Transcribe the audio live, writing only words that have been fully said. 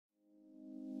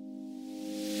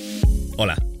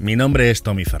Hola, mi nombre es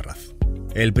Tommy Ferraz.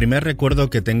 El primer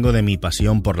recuerdo que tengo de mi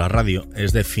pasión por la radio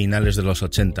es de finales de los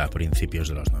 80, principios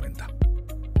de los 90.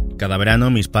 Cada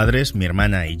verano mis padres, mi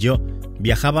hermana y yo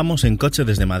viajábamos en coche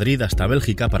desde Madrid hasta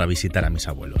Bélgica para visitar a mis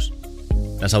abuelos.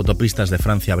 Las autopistas de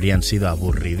Francia habrían sido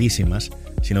aburridísimas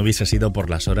si no hubiese sido por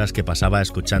las horas que pasaba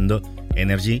escuchando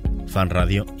Energy, Fan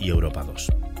Radio y Europa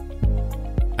 2.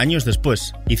 Años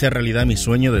después, hice realidad mi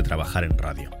sueño de trabajar en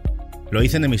radio. Lo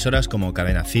hice en emisoras como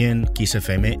Cadena 100, Kiss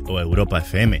FM o Europa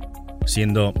FM,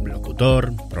 siendo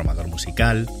locutor, programador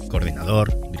musical,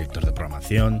 coordinador, director de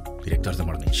programación, director de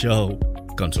morning show,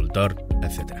 consultor,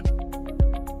 etc.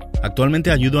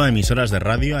 Actualmente ayudo a emisoras de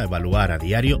radio a evaluar a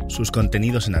diario sus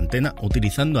contenidos en antena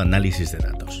utilizando análisis de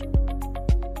datos.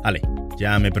 Vale,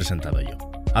 ya me he presentado yo.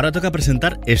 Ahora toca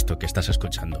presentar esto que estás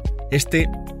escuchando, este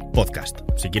podcast,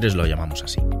 si quieres lo llamamos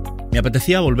así. Me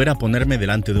apetecía volver a ponerme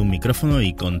delante de un micrófono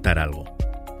y contar algo.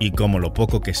 Y como lo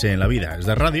poco que sé en la vida es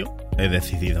de radio, he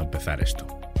decidido empezar esto.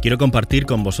 Quiero compartir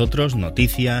con vosotros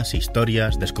noticias,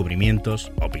 historias,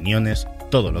 descubrimientos, opiniones,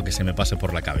 todo lo que se me pase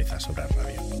por la cabeza sobre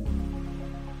radio.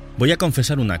 Voy a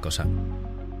confesar una cosa.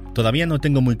 Todavía no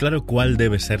tengo muy claro cuál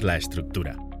debe ser la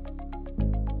estructura.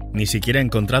 Ni siquiera he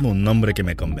encontrado un nombre que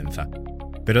me convenza.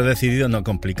 Pero he decidido no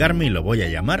complicarme y lo voy a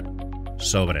llamar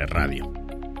Sobre Radio.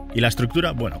 Y la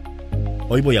estructura, bueno,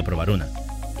 hoy voy a probar una.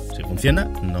 Si funciona,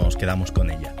 nos quedamos con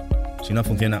ella. Si no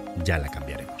funciona, ya la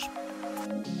cambiaremos.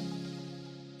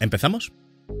 ¿Empezamos?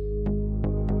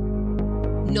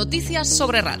 Noticias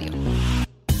sobre radio.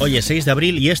 Hoy es 6 de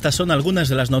abril y estas son algunas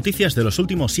de las noticias de los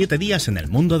últimos 7 días en el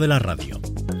mundo de la radio.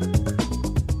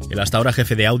 El hasta ahora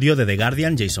jefe de audio de The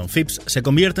Guardian, Jason Phipps, se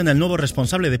convierte en el nuevo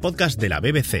responsable de podcast de la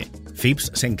BBC.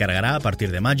 Phipps se encargará a partir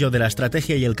de mayo de la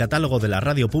estrategia y el catálogo de la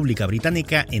radio pública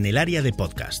británica en el área de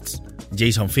podcasts.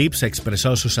 Jason Phipps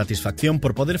expresó su satisfacción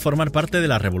por poder formar parte de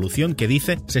la revolución que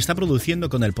dice se está produciendo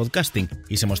con el podcasting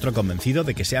y se mostró convencido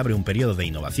de que se abre un periodo de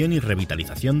innovación y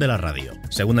revitalización de la radio.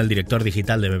 Según el director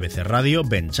digital de BBC Radio,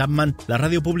 Ben Chapman, la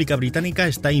radio pública británica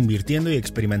está invirtiendo y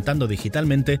experimentando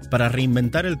digitalmente para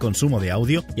reinventar el consumo de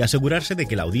audio y asegurarse de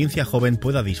que la audiencia joven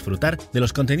pueda disfrutar de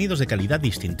los contenidos de calidad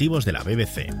distintivos de la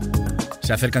BBC.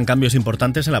 Se acercan cambios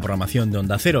importantes en la programación de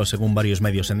Onda Cero, según varios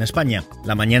medios en España.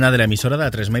 La mañana de la emisora de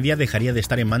A3 Media dejaría de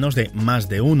estar en manos de Más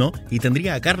de Uno y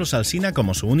tendría a Carlos Alsina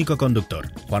como su único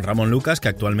conductor. Juan Ramón Lucas, que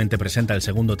actualmente presenta el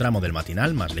segundo tramo del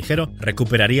matinal, Más Ligero,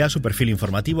 recuperaría su perfil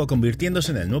informativo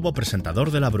convirtiéndose en el nuevo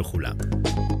presentador de La Brújula.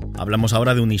 Hablamos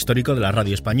ahora de un histórico de la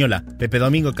radio española. Pepe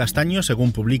Domingo Castaño,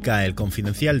 según publica El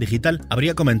Confidencial Digital,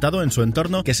 habría comentado en su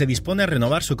entorno que se dispone a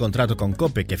renovar su contrato con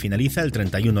COPE, que finaliza el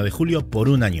 31 de julio por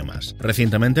un año más.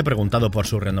 Recientemente, preguntado por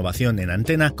su renovación en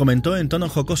antena, comentó en tono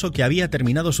jocoso que había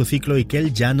terminado su ciclo y que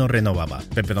él ya no renovaba.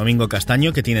 Pepe Domingo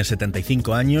Castaño, que tiene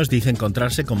 75 años, dice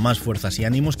encontrarse con más fuerzas y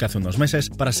ánimos que hace unos meses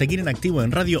para seguir en activo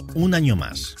en radio un año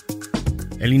más.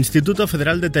 El Instituto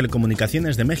Federal de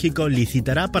Telecomunicaciones de México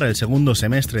licitará para el segundo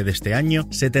semestre de este año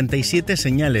 77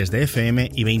 señales de FM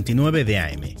y 29 de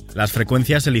AM. Las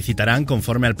frecuencias se licitarán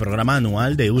conforme al Programa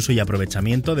Anual de Uso y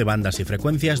Aprovechamiento de Bandas y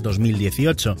Frecuencias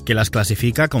 2018, que las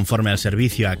clasifica conforme al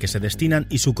servicio a que se destinan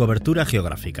y su cobertura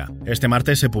geográfica. Este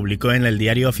martes se publicó en el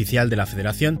Diario Oficial de la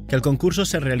Federación que el concurso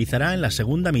se realizará en la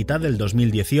segunda mitad del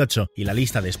 2018 y la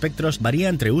lista de espectros varía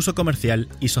entre uso comercial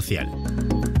y social.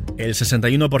 El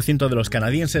 61% de los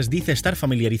canadienses dice estar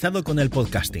familiarizado con el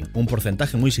podcasting, un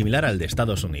porcentaje muy similar al de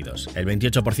Estados Unidos. El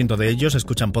 28% de ellos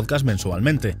escuchan podcast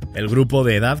mensualmente. El grupo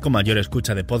de edad con mayor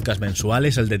escucha de podcast mensual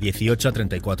es el de 18 a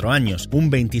 34 años.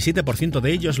 Un 27%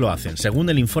 de ellos lo hacen,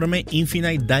 según el informe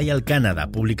Infinite Dial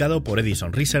Canada, publicado por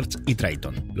Edison Research y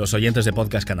Triton. Los oyentes de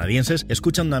podcast canadienses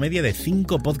escuchan una media de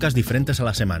 5 podcasts diferentes a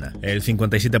la semana. El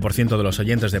 57% de los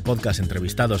oyentes de podcast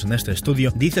entrevistados en este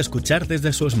estudio dice escuchar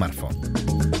desde su smartphone.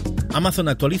 Amazon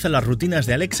actualiza las rutinas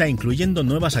de Alexa incluyendo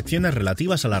nuevas acciones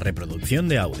relativas a la reproducción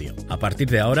de audio. A partir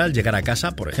de ahora, al llegar a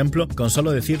casa, por ejemplo, con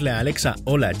solo decirle a Alexa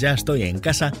 «Hola, ya estoy en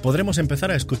casa», podremos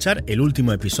empezar a escuchar el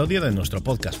último episodio de nuestro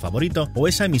podcast favorito o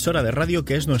esa emisora de radio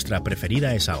que es nuestra preferida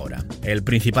a esa hora. El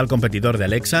principal competidor de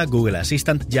Alexa, Google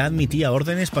Assistant, ya admitía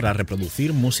órdenes para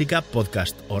reproducir música,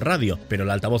 podcast o radio, pero el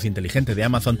altavoz inteligente de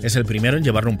Amazon es el primero en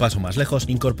llevarlo un paso más lejos,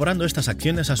 incorporando estas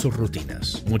acciones a sus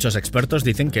rutinas. Muchos expertos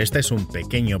dicen que este es un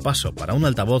pequeño paso para un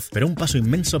altavoz, pero un paso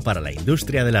inmenso para la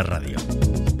industria de la radio.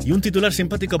 Y un titular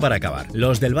simpático para acabar.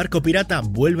 Los del barco pirata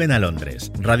vuelven a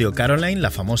Londres. Radio Caroline,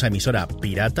 la famosa emisora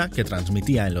pirata que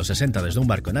transmitía en los 60 desde un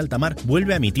barco en alta mar,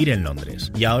 vuelve a emitir en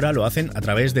Londres. Y ahora lo hacen a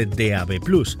través de DAB+.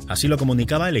 Así lo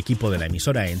comunicaba el equipo de la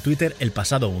emisora en Twitter el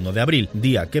pasado 1 de abril,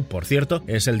 día que, por cierto,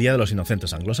 es el Día de los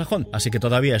Inocentes anglosajón. Así que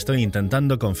todavía estoy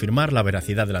intentando confirmar la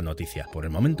veracidad de la noticia. Por el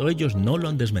momento ellos no lo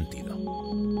han desmentido.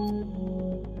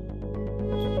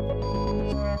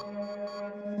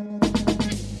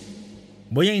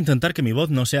 Voy a intentar que mi voz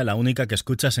no sea la única que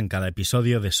escuchas en cada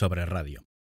episodio de Sobre Radio.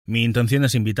 Mi intención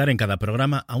es invitar en cada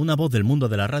programa a una voz del mundo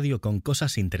de la radio con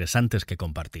cosas interesantes que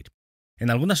compartir. En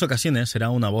algunas ocasiones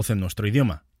será una voz en nuestro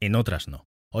idioma, en otras no.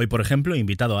 Hoy, por ejemplo, he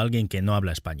invitado a alguien que no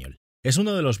habla español. Es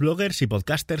uno de los bloggers y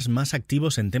podcasters más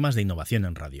activos en temas de innovación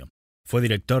en radio. Fue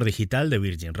director digital de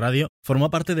Virgin Radio,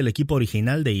 formó parte del equipo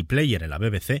original de ePlayer en la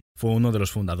BBC, fue uno de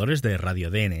los fundadores de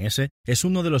Radio DNS, es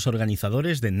uno de los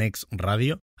organizadores de Next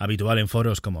Radio, habitual en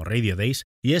foros como Radio Days,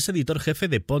 y es editor jefe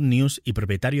de Pod News y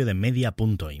propietario de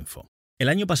Media.info. El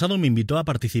año pasado me invitó a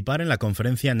participar en la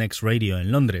conferencia Next Radio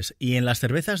en Londres y en las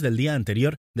cervezas del día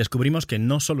anterior descubrimos que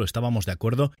no solo estábamos de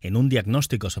acuerdo en un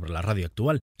diagnóstico sobre la radio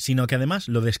actual, sino que además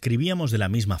lo describíamos de la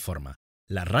misma forma.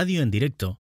 La radio en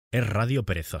directo es radio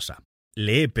perezosa.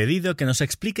 Le he pedido que nos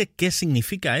explique qué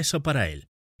significa eso para él,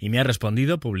 y me ha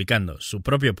respondido publicando su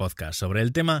propio podcast sobre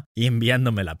el tema y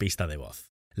enviándome la pista de voz.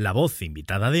 La voz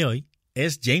invitada de hoy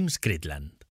es James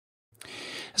Critland.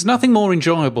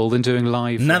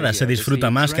 Nada se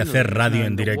disfruta más que hacer radio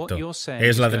en directo.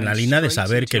 Es la adrenalina de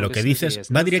saber que lo que dices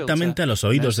va directamente a los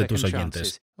oídos de tus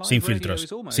oyentes, sin filtros,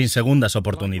 sin segundas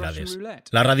oportunidades.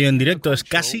 La radio en directo es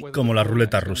casi como la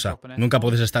ruleta rusa. Nunca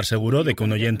puedes estar seguro de que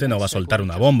un oyente no va a soltar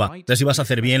una bomba, de si vas a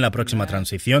hacer bien la próxima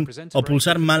transición o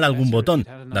pulsar mal algún botón,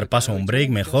 dar paso a un break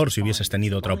mejor si hubieses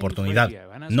tenido otra oportunidad.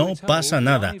 No pasa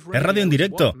nada. Es radio en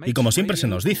directo y como siempre se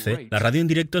nos dice, la radio en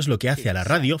directo es lo que hace a la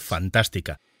radio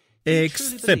fantástica.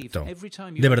 Excepto,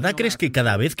 ¿de verdad crees que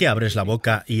cada vez que abres la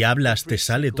boca y hablas te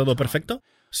sale todo perfecto?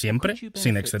 ¿Siempre?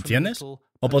 ¿Sin excepciones?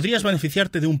 ¿O podrías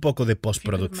beneficiarte de un poco de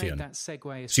postproducción?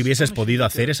 Si hubieses podido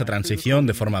hacer esa transición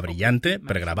de forma brillante,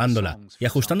 pregrabándola y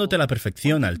ajustándote a la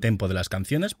perfección al tempo de las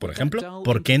canciones, por ejemplo,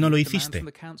 ¿por qué no lo hiciste?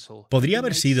 ¿Podría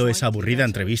haber sido esa aburrida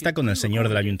entrevista con el señor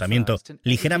del ayuntamiento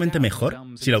ligeramente mejor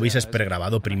si lo hubieses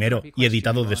pregrabado primero y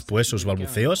editado después sus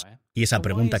balbuceos? ¿Y esa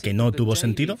pregunta que no tuvo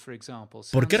sentido?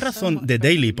 ¿Por qué razón The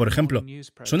Daily, por ejemplo,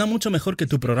 suena mucho mejor que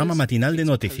tu programa matinal de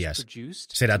noticias?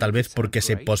 ¿Será tal vez porque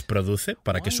se postproduce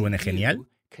para que suene genial?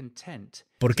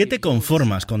 ¿Por qué te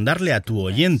conformas con darle a tu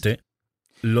oyente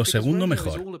lo segundo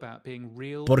mejor?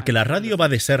 Porque la radio va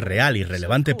de ser real y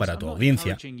relevante para tu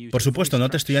audiencia. Por supuesto, no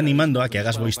te estoy animando a que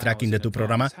hagas voice tracking de tu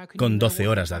programa con 12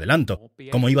 horas de adelanto.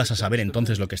 ¿Cómo ibas a saber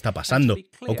entonces lo que está pasando?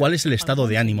 ¿O cuál es el estado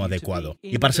de ánimo adecuado?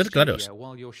 Y para ser claros,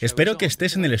 espero que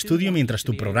estés en el estudio mientras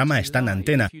tu programa está en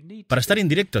antena, para estar en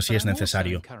directo si es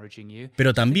necesario.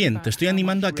 Pero también te estoy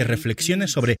animando a que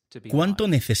reflexiones sobre cuánto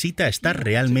necesita estar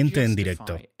realmente en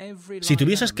directo. Si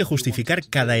tuvieses que justificar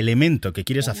cada elemento que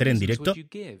quieres hacer en directo,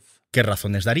 ¿qué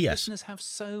razones darías?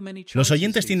 Los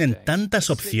oyentes tienen tantas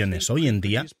opciones hoy en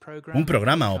día. Un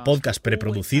programa o podcast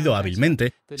preproducido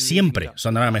hábilmente siempre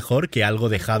sonará mejor que algo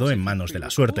dejado en manos de la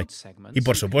suerte. Y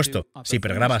por supuesto, si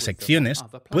pregrabas secciones,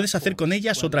 puedes hacer con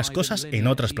ellas otras cosas en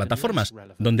otras plataformas,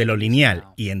 donde lo lineal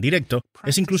y en directo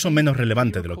es incluso menos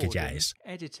relevante de lo que ya es.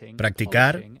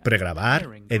 Practicar, pregrabar,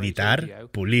 editar,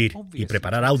 pulir y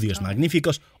preparar audios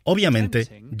magníficos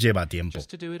obviamente lleva tiempo.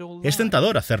 Es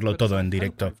tentador hacerlo todo en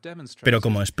directo, pero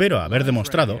como espero haber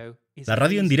demostrado, la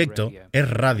radio en directo es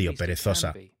radio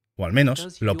perezosa, o al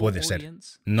menos lo puede ser.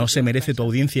 ¿No se merece tu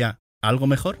audiencia algo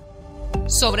mejor?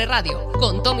 Sobre Radio,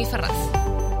 con Tommy Ferraz.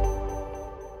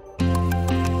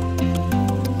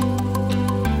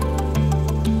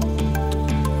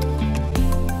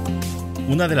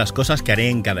 Una de las cosas que haré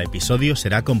en cada episodio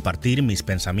será compartir mis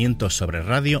pensamientos sobre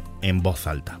radio en voz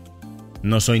alta.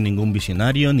 No soy ningún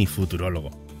visionario ni futurólogo.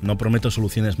 No prometo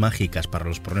soluciones mágicas para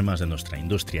los problemas de nuestra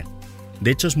industria. De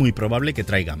hecho, es muy probable que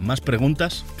traiga más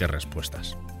preguntas que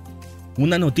respuestas.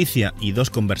 Una noticia y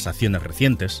 2 conversaciones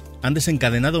recientes han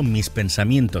desencadenado mis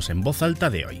pensamientos en voz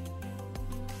alta de hoy.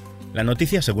 La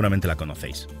noticia seguramente la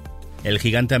conocéis. El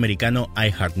gigante americano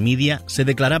iHeartMedia se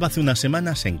declaraba hace unas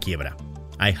semanas en quiebra.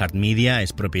 iHeartMedia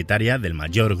es propietaria del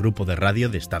mayor grupo de radio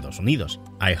de Estados Unidos,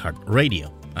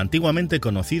 iHeartRadio, antiguamente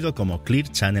conocido como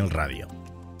Clear Channel Radio.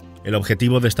 El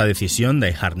objetivo de esta decisión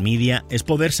de iHeartMedia es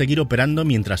poder seguir operando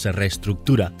mientras se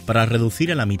reestructura para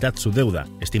reducir a la mitad su deuda,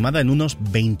 estimada en unos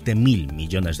 $20.000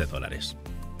 millones.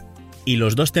 Y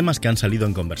los 2 temas que han salido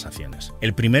en conversaciones.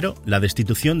 El primero, la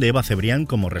destitución de Eva Cebrián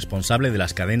como responsable de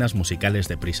las cadenas musicales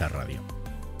de Prisa Radio.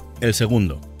 El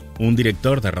segundo, un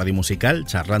director de radio musical,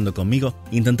 charlando conmigo,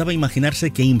 intentaba imaginarse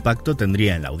qué impacto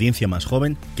tendría en la audiencia más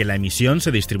joven que la emisión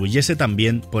se distribuyese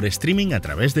también por streaming a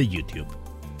través de YouTube.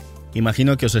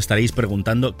 Imagino que os estaréis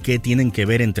preguntando qué tienen que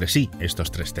ver entre sí estos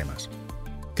 3 temas.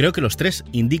 Creo que los 3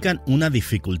 indican una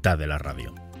dificultad de la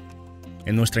radio.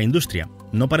 En nuestra industria,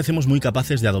 no parecemos muy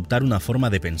capaces de adoptar una forma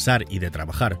de pensar y de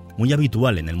trabajar muy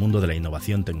habitual en el mundo de la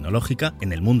innovación tecnológica,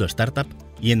 en el mundo startup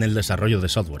y en el desarrollo de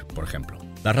software, por ejemplo.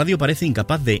 La radio parece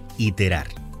incapaz de iterar.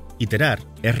 Iterar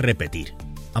es repetir,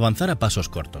 avanzar a pasos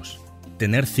cortos,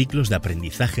 tener ciclos de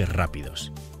aprendizaje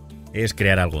rápidos. Es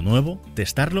crear algo nuevo,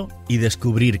 testarlo y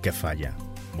descubrir que falla,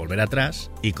 volver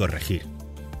atrás y corregir.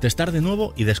 Testar de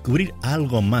nuevo y descubrir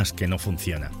algo más que no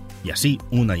funciona, y así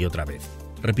una y otra vez,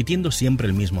 repitiendo siempre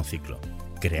el mismo ciclo: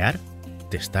 crear,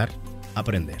 testar,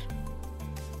 aprender.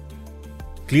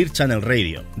 Clear Channel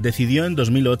Radio decidió en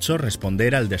 2008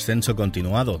 responder al descenso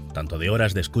continuado, tanto de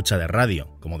horas de escucha de radio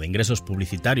como de ingresos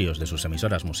publicitarios de sus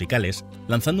emisoras musicales,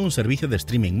 lanzando un servicio de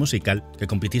streaming musical que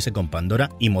compitiese con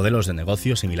Pandora y modelos de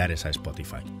negocio similares a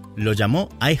Spotify. Lo llamó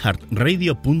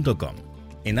iHeartRadio.com.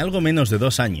 En algo menos de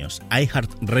 2 años,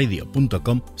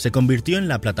 iHeartRadio.com se convirtió en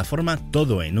la plataforma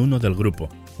todo en uno del grupo,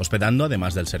 hospedando,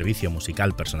 además del servicio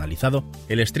musical personalizado,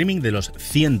 el streaming de los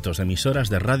cientos de emisoras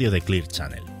de radio de Clear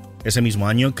Channel. Ese mismo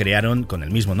año crearon, con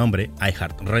el mismo nombre,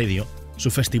 iHeartRadio,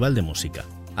 su festival de música.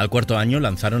 Al 4º año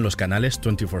lanzaron los canales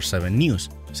 24/7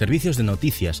 News, servicios de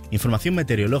noticias, información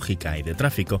meteorológica y de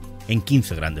tráfico en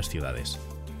 15 grandes ciudades.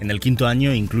 En el 5º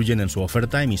año incluyen en su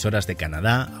oferta emisoras de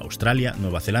Canadá, Australia,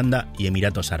 Nueva Zelanda y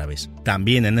Emiratos Árabes.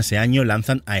 También en ese año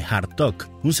lanzan iHeartTalk,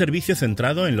 un servicio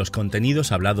centrado en los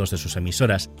contenidos hablados de sus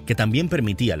emisoras, que también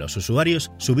permitía a los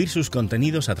usuarios subir sus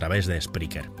contenidos a través de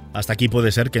Spreaker. Hasta aquí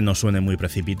puede ser que no suene muy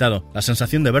precipitado. La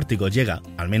sensación de vértigo llega,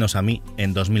 al menos a mí,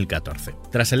 en 2014.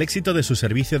 Tras el éxito de su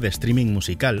servicio de streaming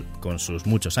musical, con sus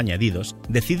muchos añadidos,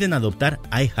 deciden adoptar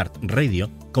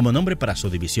iHeartRadio como nombre para su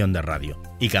división de radio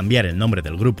y cambiar el nombre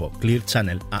del grupo Clear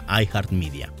Channel a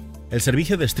iHeartMedia. El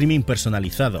servicio de streaming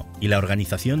personalizado y la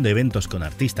organización de eventos con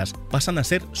artistas pasan a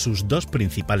ser sus 2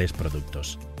 principales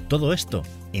productos. Todo esto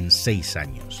en 6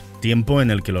 años. Tiempo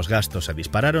en el que los gastos se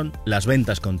dispararon, las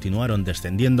ventas continuaron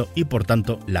descendiendo y por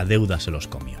tanto la deuda se los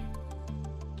comió.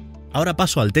 Ahora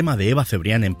paso al tema de Eva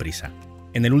Cebrián en Prisa.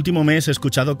 En el último mes he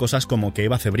escuchado cosas como que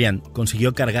Eva Cebrián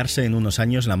consiguió cargarse en unos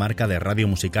años la marca de radio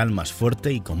musical más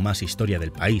fuerte y con más historia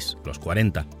del país, los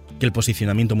 40, que el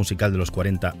posicionamiento musical de los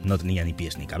 40 no tenía ni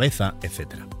pies ni cabeza,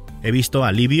 etc. He visto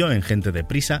alivio en gente de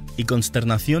Prisa y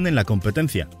consternación en la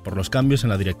competencia por los cambios en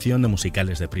la dirección de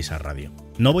musicales de Prisa Radio.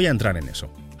 No voy a entrar en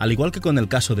eso. Al igual que con el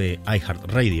caso de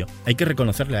iHeartRadio, hay que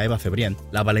reconocerle a Eva Cebrián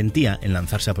la valentía en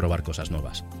lanzarse a probar cosas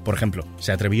nuevas. Por ejemplo,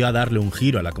 se atrevió a darle un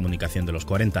giro a la comunicación de los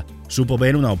 40, supo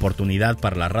ver una oportunidad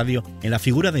para la radio en la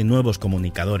figura de nuevos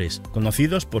comunicadores,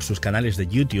 conocidos por sus canales de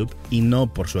YouTube y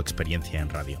no por su experiencia en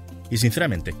radio. Y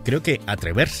sinceramente, creo que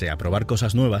atreverse a probar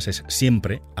cosas nuevas es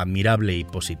siempre admirable y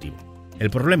positivo.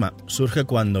 El problema surge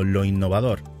cuando lo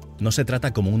innovador no se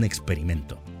trata como un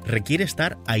experimento. Requiere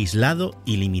estar aislado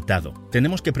y limitado.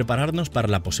 Tenemos que prepararnos para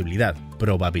la posibilidad,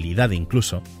 probabilidad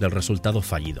incluso, del resultado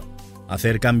fallido.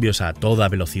 Hacer cambios a toda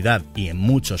velocidad y en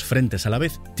muchos frentes a la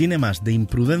vez tiene más de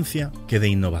imprudencia que de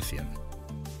innovación.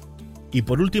 Y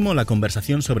por último, la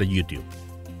conversación sobre YouTube.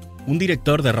 Un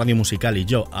director de radio musical y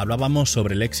yo hablábamos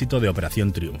sobre el éxito de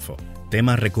Operación Triunfo,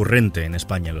 tema recurrente en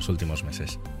España en los últimos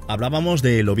meses. Hablábamos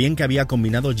de lo bien que había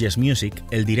combinado Yes Music,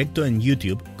 el directo en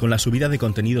YouTube, con la subida de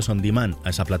contenidos on demand a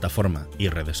esa plataforma y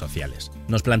redes sociales.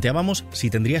 Nos planteábamos si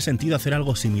tendría sentido hacer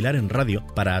algo similar en radio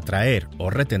para atraer o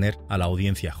retener a la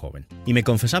audiencia joven. Y me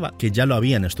confesaba que ya lo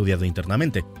habían estudiado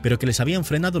internamente, pero que les habían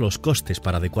frenado los costes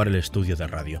para adecuar el estudio de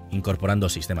radio, incorporando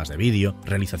sistemas de vídeo,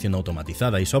 realización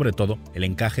automatizada y sobre todo el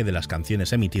encaje de las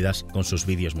canciones emitidas con sus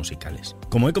vídeos musicales.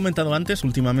 Como he comentado antes,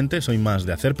 últimamente soy más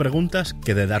de hacer preguntas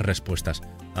que de dar respuestas,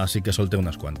 así que solté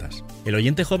unas cuantas. ¿El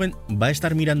oyente joven va a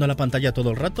estar mirando a la pantalla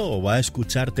todo el rato o va a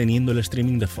escuchar teniendo el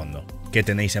streaming de fondo? ¿Qué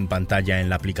tenéis en pantalla en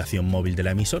la aplicación móvil de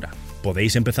la emisora?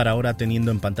 ¿Podéis empezar ahora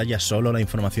teniendo en pantalla solo la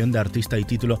información de artista y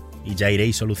título y ya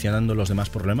iréis solucionando los demás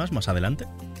problemas más adelante?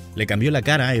 Le cambió la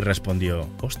cara y respondió: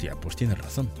 hostia, pues tienes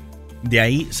razón. De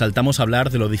ahí saltamos a hablar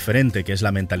de lo diferente que es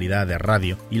la mentalidad de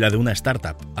radio y la de una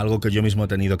startup, algo que yo mismo he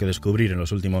tenido que descubrir en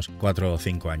los últimos 4 o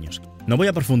 5 años. No voy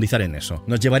a profundizar en eso,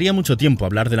 nos llevaría mucho tiempo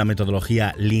hablar de la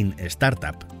metodología Lean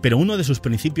Startup, pero uno de sus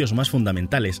principios más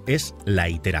fundamentales es la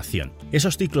iteración,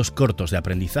 esos ciclos cortos de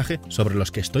aprendizaje sobre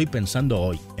los que estoy pensando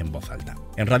hoy en voz alta.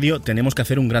 En radio tenemos que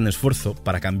hacer un gran esfuerzo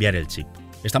para cambiar el chip.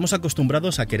 Estamos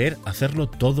acostumbrados a querer hacerlo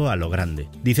todo a lo grande.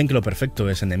 Dicen que lo perfecto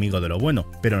es enemigo de lo bueno,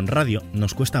 pero en radio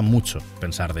nos cuesta mucho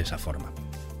pensar de esa forma.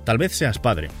 Tal vez seas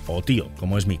padre o tío,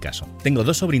 como es mi caso. Tengo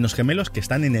 2 sobrinos gemelos que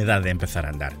están en edad de empezar a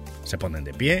andar. Se ponen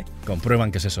de pie,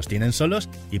 comprueban que se sostienen solos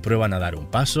y prueban a dar un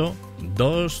paso,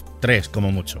 2, 3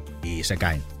 como mucho, y se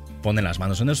caen. Ponen las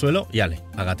manos en el suelo y ale,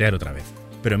 a gatear otra vez.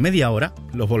 Pero en media hora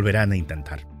lo volverán a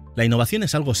intentar. La innovación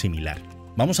es algo similar.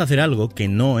 Vamos a hacer algo que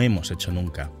no hemos hecho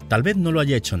nunca. Tal vez no lo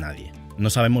haya hecho nadie. No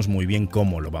sabemos muy bien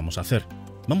cómo lo vamos a hacer.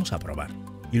 Vamos a probar.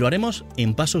 Y lo haremos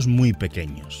en pasos muy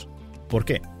pequeños. ¿Por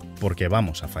qué? Porque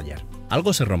vamos a fallar.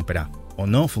 Algo se romperá o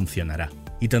no funcionará.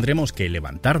 Y tendremos que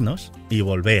levantarnos y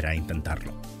volver a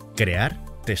intentarlo. Crear,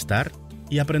 testar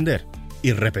y aprender.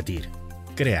 Y repetir.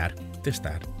 Crear,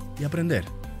 testar y aprender.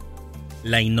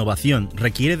 La innovación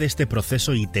requiere de este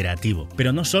proceso iterativo,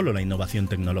 pero no solo la innovación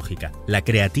tecnológica, la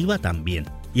creativa también,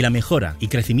 y la mejora y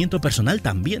crecimiento personal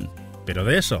también. Pero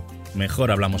de eso, mejor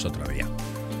hablamos otro día.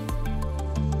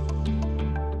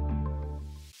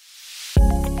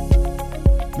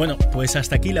 Bueno, pues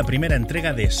hasta aquí la primera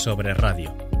entrega de Sobre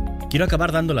Radio. Quiero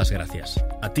acabar dando las gracias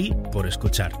a ti por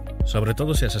escuchar, sobre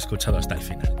todo si has escuchado hasta el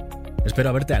final. Espero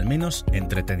haberte al menos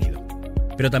entretenido.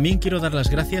 Pero también quiero dar las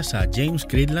gracias a James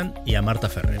Cridland y a Marta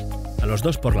Ferrer, a los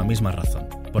dos por la misma razón,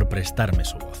 por prestarme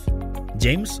su voz.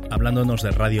 James hablándonos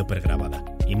de radio pregrabada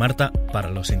y Marta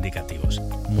para los indicativos.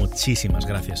 Muchísimas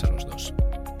gracias a los dos.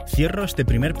 Cierro este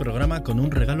primer programa con un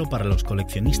regalo para los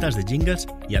coleccionistas de jingles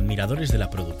y admiradores de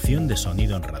la producción de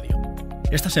sonido en radio.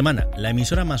 Esta semana, la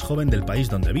emisora más joven del país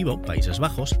donde vivo, Países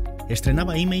Bajos,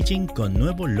 estrenaba Imaging con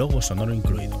nuevo logo sonoro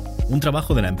incluido, un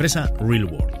trabajo de la empresa Real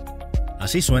World.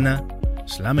 Así suena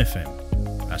Slam FM.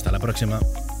 Hasta la próxima.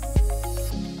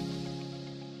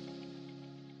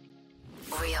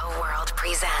 Real World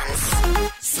presents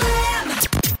Slam.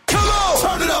 Come on,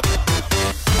 turn it up.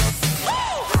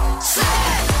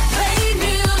 Slam. Play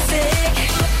music.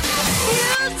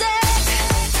 Music.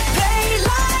 Play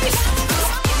life.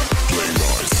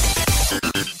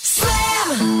 Slam.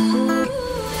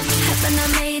 Haven't I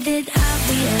made it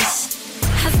obvious?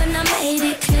 Haven't I made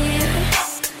it clear?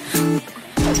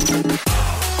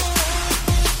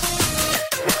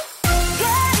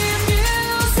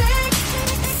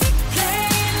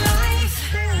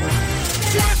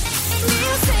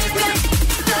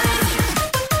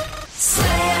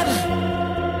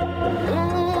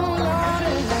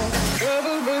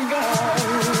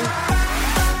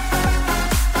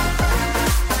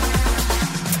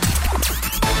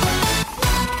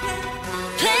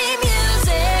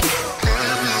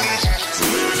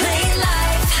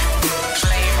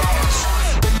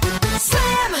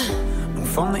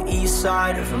 From the east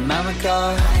side of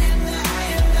America.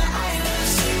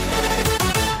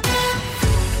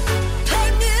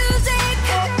 Play music,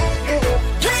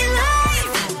 play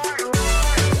life.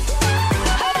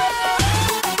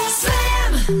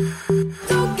 Slam,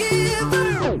 don't give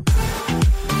up.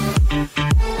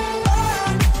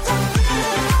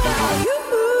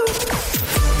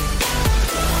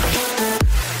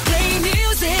 Play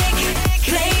music,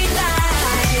 play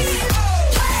life.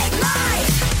 Play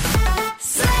life.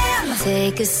 Slam.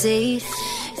 Take a seat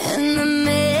in the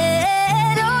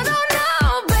middle. No, no,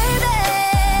 baby.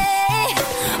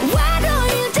 Why don't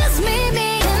you just meet me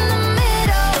in the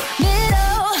middle?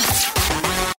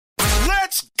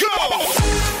 Let's go.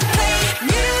 Play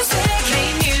music,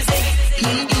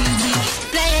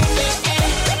 play music.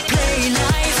 Play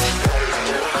life.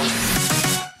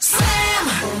 Slam.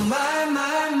 Oh my.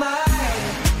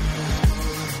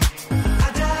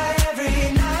 I die every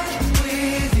night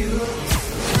with you.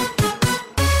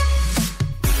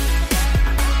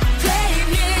 Play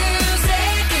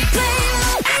music, play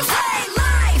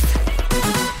life.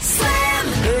 Slam.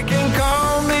 They can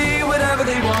call me whatever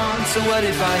they want. So what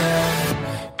if I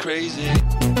am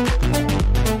crazy?